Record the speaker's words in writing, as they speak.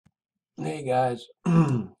Hey guys,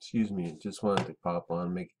 excuse me, just wanted to pop on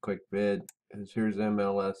and make a quick vid. Because here's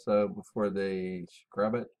MLSO before they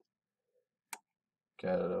scrub it.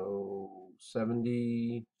 Got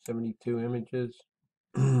 70, 72 images.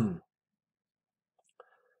 Looks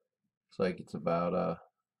like it's about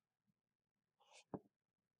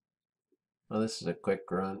well, this is a quick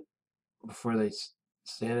run before they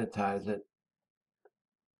sanitize it.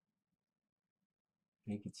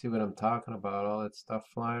 You can see what I'm talking about, all that stuff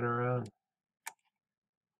flying around.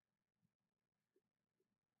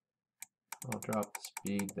 I'll drop the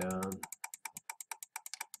speed down.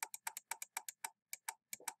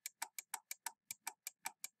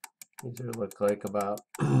 These are look like about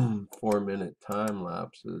 4-minute time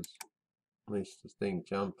lapses. At least this thing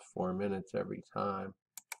jumps 4 minutes every time.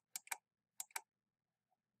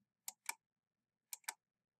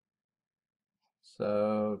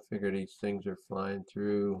 So I figure these things are flying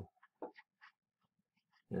through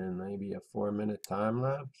in maybe a 4-minute time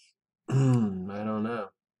lapse. I don't know.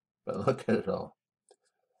 But look at it all.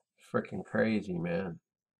 Freaking crazy, man.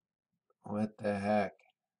 What the heck?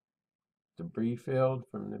 Debris field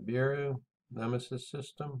from the Nibiru Nemesis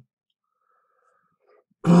system.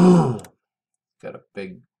 Got a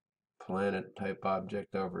big planet type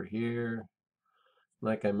object over here.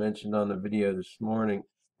 Like I mentioned on the video this morning,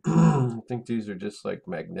 I think these are just like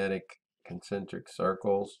magnetic concentric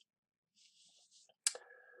circles.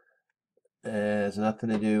 It has nothing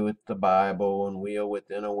to do with the Bible and wheel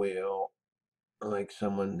within a wheel, like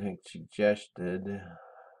someone had suggested.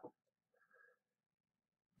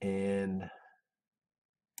 And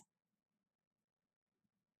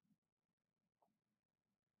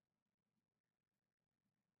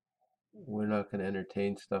we're not going to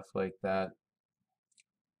entertain stuff like that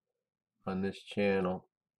on this channel.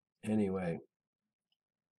 Anyway,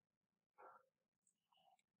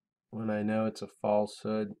 when I know it's a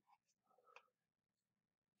falsehood,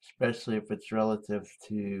 especially if it's relative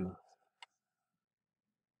to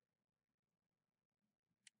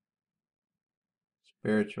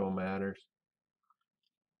spiritual matters,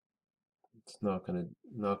 it's not gonna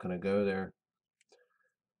go there.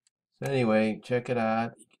 So anyway, check it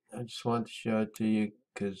out. I just wanted to show it to you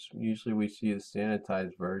because usually we see the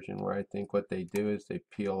sanitized version where I think what they do is they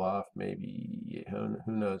peel off maybe who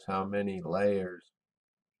knows how many layers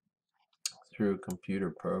through a computer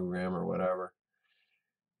program or whatever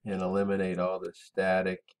and eliminate all the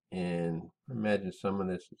static. And imagine some of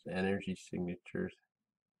this is energy signatures.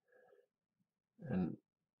 And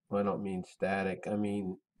well, I don't mean static, I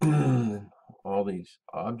mean all these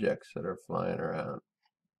objects that are flying around.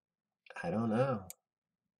 I don't know.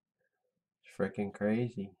 It's freaking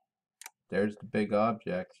crazy. There's the big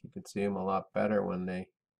objects. You can see them a lot better when they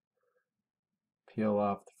peel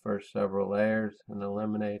off the first several layers and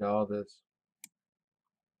eliminate all this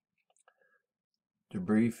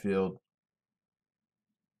debris field.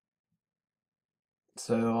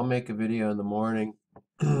 So I'll make a video in the morning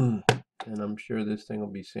and I'm sure this thing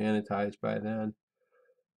will be sanitized by then.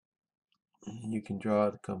 You can draw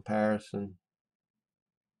the comparison.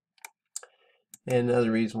 And another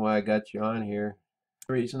reason why I got you on here,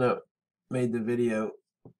 the reason I made the video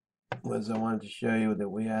was I wanted to show you that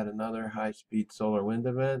we had another high-speed solar wind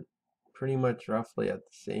event pretty much roughly at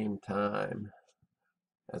the same time.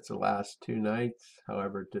 That's the last 2 nights.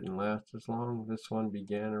 However, it didn't last as long. This one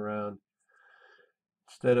began around,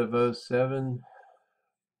 instead of 07,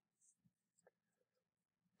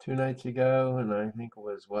 2 nights ago, and I think it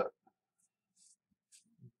was what,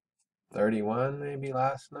 31 maybe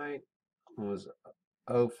last night. It was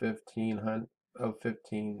 015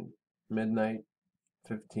 midnight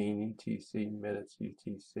 15 UTC minutes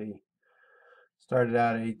UTC. Started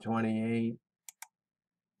out at 8:28,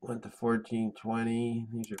 went to 14:20.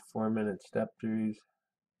 These are 4-minute step throughs.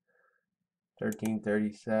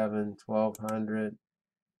 13:37, 1200,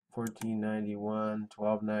 1491,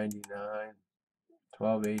 1299,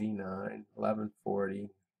 1289, 1140.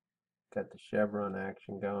 Got the chevron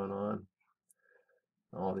action going on.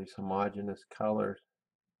 All these homogeneous colors.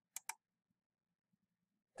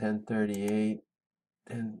 1038,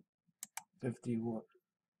 1051,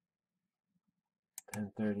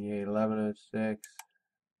 1038, 1106,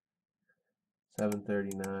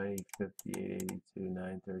 739, 858, 82,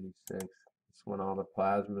 936. It's when all the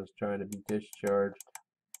plasma is trying to be discharged.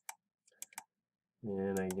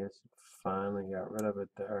 And I guess it finally got rid of it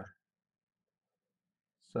there.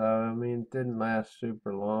 So, I mean, it didn't last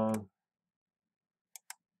super long.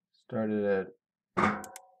 Started at,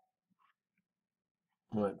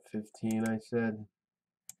 what, 15, I said?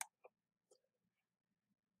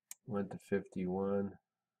 Went to 51.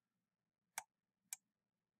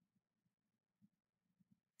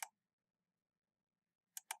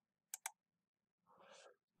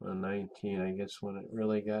 On 19, I guess when it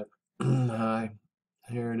really got high.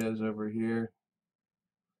 Here it is over here.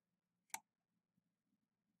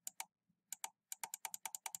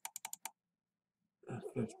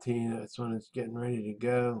 15, that's when it's getting ready to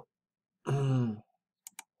go.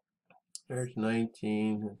 There's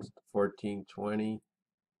 19, it's 1420.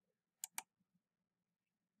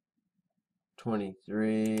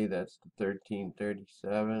 23, that's the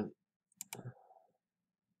 1337.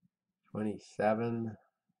 27.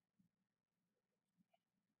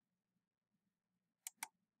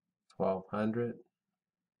 1200.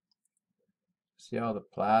 See all the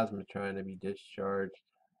plasma trying to be discharged.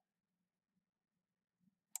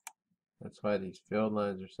 That's why these field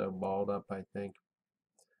lines are so balled up, I think.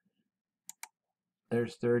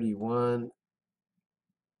 There's 31.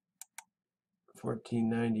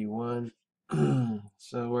 1491.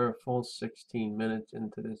 So we're a full 16 minutes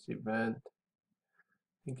into this event.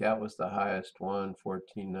 I think that was the highest one,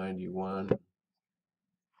 1491.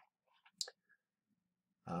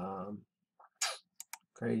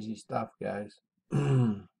 Crazy stuff, guys.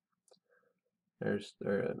 There's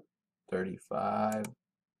 35.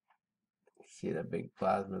 See the big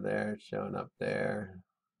plasma there showing up there.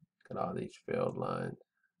 Look at all these field lines.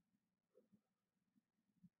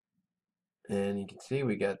 And you can see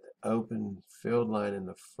we got the open field line in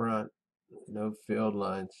the front, no field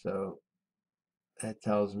line. So that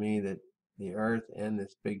tells me that the Earth and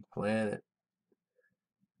this big planet,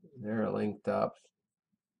 they're linked up.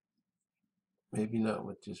 Maybe not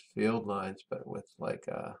with just field lines, but with like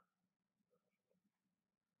a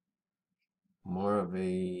more of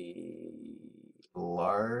a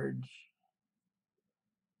large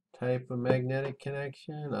type of magnetic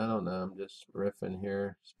connection. I don't know. I'm just riffing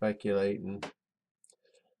here, speculating.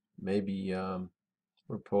 Maybe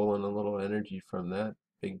we're pulling a little energy from that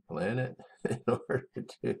big planet in order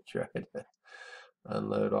to try to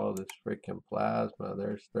unload all this freaking plasma.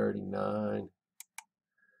 There's 39,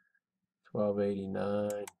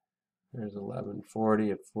 1289. There's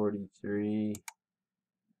 1140 at 43.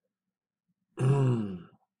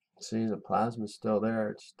 See, the plasma's still there.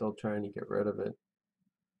 It's still trying to get rid of it.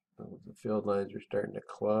 The field lines are starting to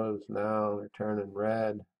close now. They're turning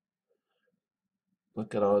red.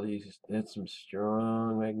 Look at all these. It's some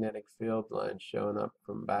strong magnetic field lines showing up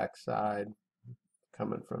from backside,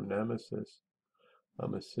 coming from Nemesis,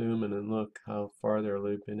 I'm assuming. And look how far they're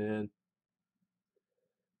looping in.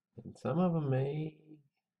 And some of them may,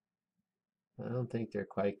 I don't think they're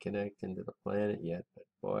quite connecting to the planet yet, but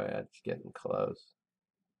boy, that's getting close.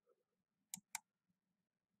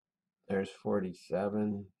 There's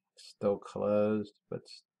 47, still closed, but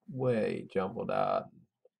way jumbled out.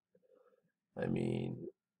 I mean,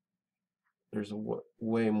 there's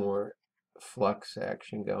way more flux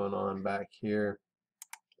action going on back here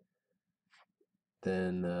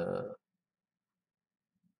than the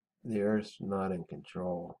Earth's not in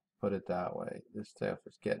control. Put it that way. This stuff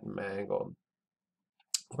is getting mangled.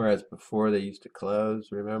 Whereas before they used to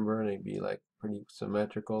close, remember, and they'd be like pretty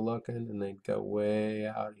symmetrical looking, and they'd go way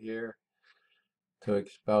out here to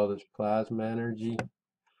expel this plasma energy.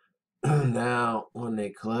 Now, when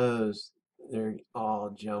they close, they're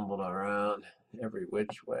all jumbled around every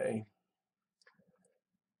which way.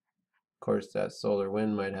 Of course, that solar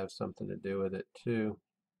wind might have something to do with it too.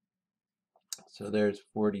 So there's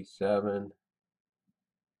 47.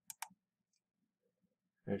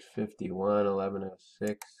 There's 51,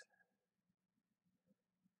 1106.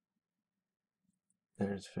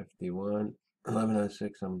 There's 51.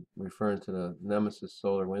 1106, I'm referring to the Nemesis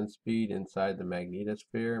solar wind speed inside the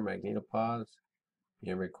magnetosphere, magnetopause,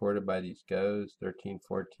 being recorded by these GOES, 13,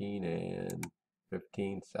 14, and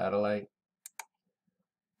 15 satellite.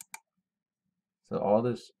 So all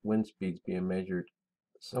this wind speed's being measured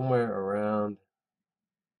somewhere around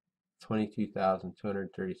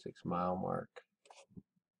 22,236 mile mark.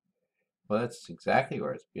 Well, that's exactly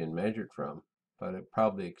where it's being measured from, but it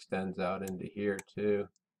probably extends out into here too.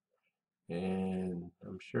 And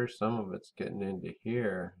I'm sure some of it's getting into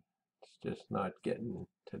here. It's just not getting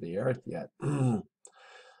to the Earth yet.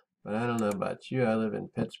 But I don't know about you. I live in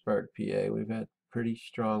Pittsburgh, PA. We've had pretty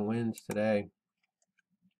strong winds today.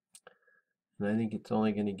 And I think it's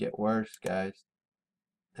only going to get worse, guys.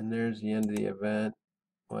 And there's the end of the event.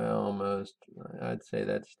 Well, almost. I'd say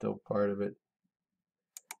that's still part of it.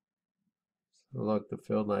 So look, the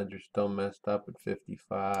field lines are still messed up at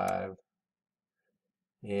 55.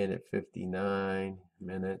 And at 59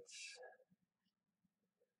 minutes.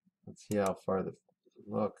 Let's see how far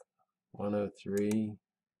look, 103.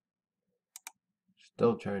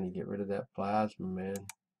 Still trying to get rid of that plasma, man.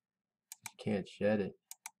 Just can't shed it.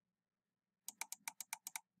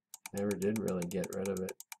 Never did really get rid of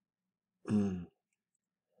it.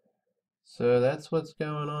 So that's what's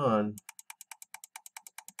going on.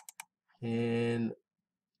 And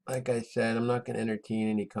like I said, I'm not going to entertain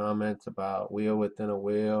any comments about wheel within a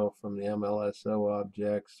wheel from the MLSO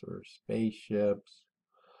objects or spaceships,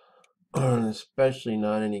 and especially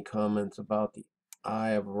not any comments about the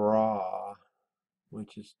Eye of Ra,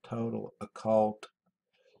 which is total occult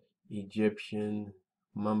Egyptian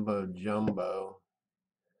mumbo jumbo.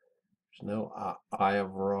 There's no Eye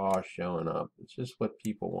of Ra showing up. It's just what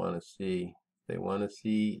people want to see. They want to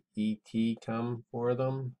see E.T. come for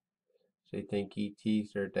them. If they think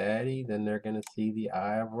E.T.'s their daddy, then they're going to see the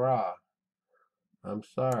Eye of Ra. I'm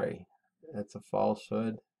sorry. That's a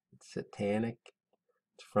falsehood. It's satanic.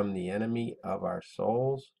 It's from the enemy of our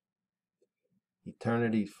souls.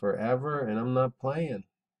 Eternity's forever, and I'm not playing.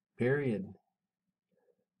 Period.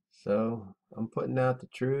 So I'm putting out the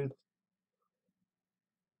truth.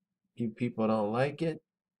 You people don't like it,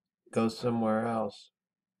 go somewhere else.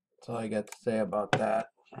 That's all I got to say about that.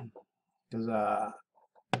 Because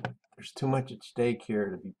there's too much at stake here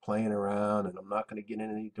to be playing around, and I'm not going to get in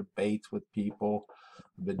any debates with people.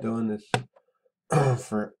 I've been doing this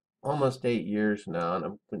for almost 8 years now, and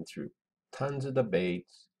I've been through tons of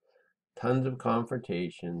debates, tons of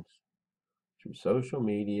confrontations through social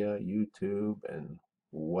media, YouTube, and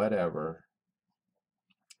whatever,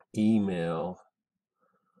 email,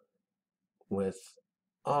 with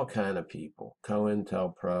all kind of people,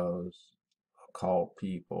 COINTELPROs, occult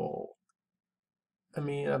people. I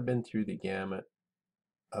mean, I've been through the gamut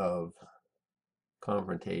of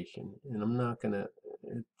confrontation, and I'm not gonna,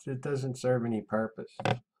 it doesn't serve any purpose.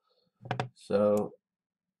 So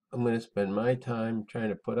I'm gonna spend my time trying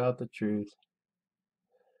to put out the truth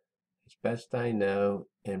as best I know,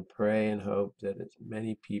 and pray and hope that as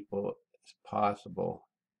many people as possible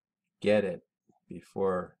get it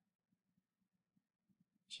before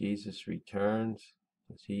Jesus returns,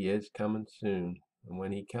 because he is coming soon. And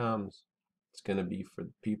when he comes, it's going to be for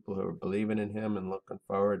the people who are believing in him and looking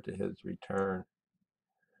forward to his return.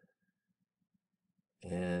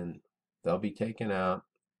 And they'll be taken out.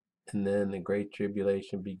 And then the great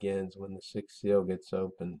tribulation begins when the sixth seal gets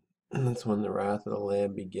opened. That's when the wrath of the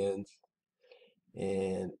Lamb begins.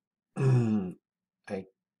 And I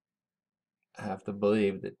have to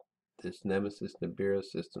believe that this Nemesis Nibiru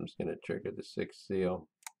system is going to trigger the sixth seal.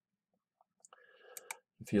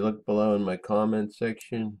 If you look below in my comment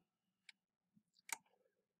section,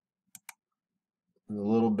 a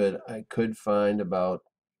little bit I could find about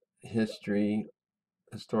historical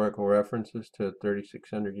references to a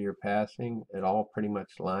 3,600-year passing. It all pretty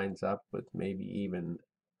much lines up with maybe even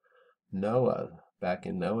Noah, back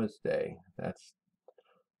in Noah's day. That's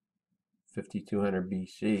 5200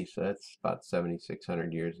 BC, so that's about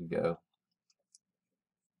 7,600 years ago.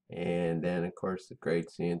 And then, of course, the Great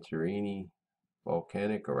Santorini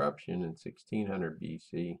volcanic eruption in 1600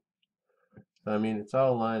 BC. So, I mean, it's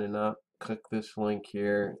all lining up. Click this link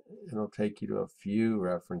here. It'll take you to a few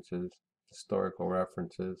references, historical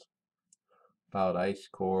references, about ice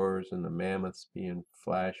cores and the mammoths being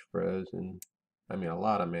flash frozen. I mean, a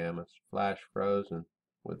lot of mammoths flash frozen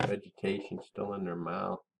with vegetation still in their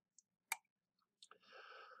mouth.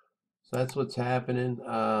 So that's what's happening.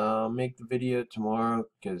 I'll make the video tomorrow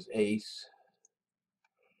because Ace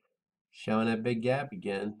showing that big gap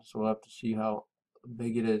again. So we'll have to see how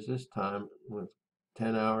big it is this time, with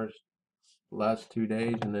 10 hours last 2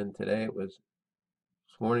 days, and then today it was,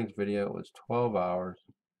 this morning's video, it was 12 hours.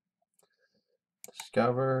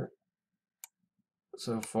 Discover,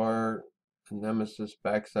 so far the Nemesis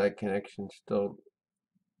backside connection still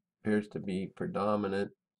appears to be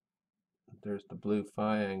predominant. There's the blue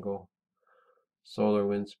phi angle. Solar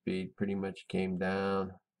wind speed pretty much came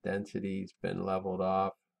down. Density's been leveled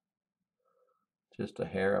off, just a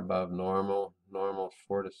hair above normal. Normal's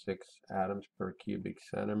 4 to 6 atoms per cubic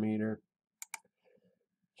centimeter.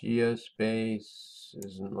 Geospace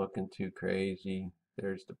isn't looking too crazy.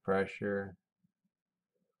 There's the pressure.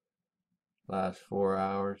 Last 4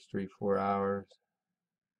 hours, 3-4 hours.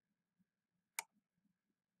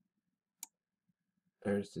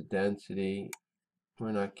 There's the density.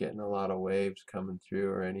 We're not getting a lot of waves coming through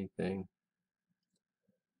or anything.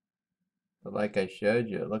 But like I showed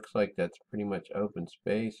you, it looks like that's pretty much open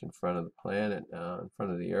space in front of the planet now, in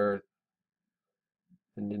front of the Earth.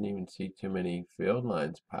 And didn't even see too many field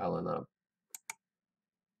lines piling up.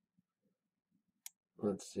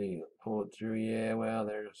 Let's see, pull it through. Yeah, well,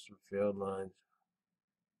 there's some field lines.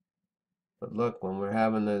 But look, when we're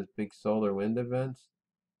having those big solar wind events,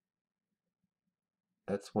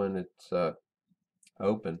 that's when it's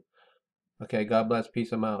open. Okay, God bless.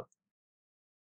 Peace. I'm out.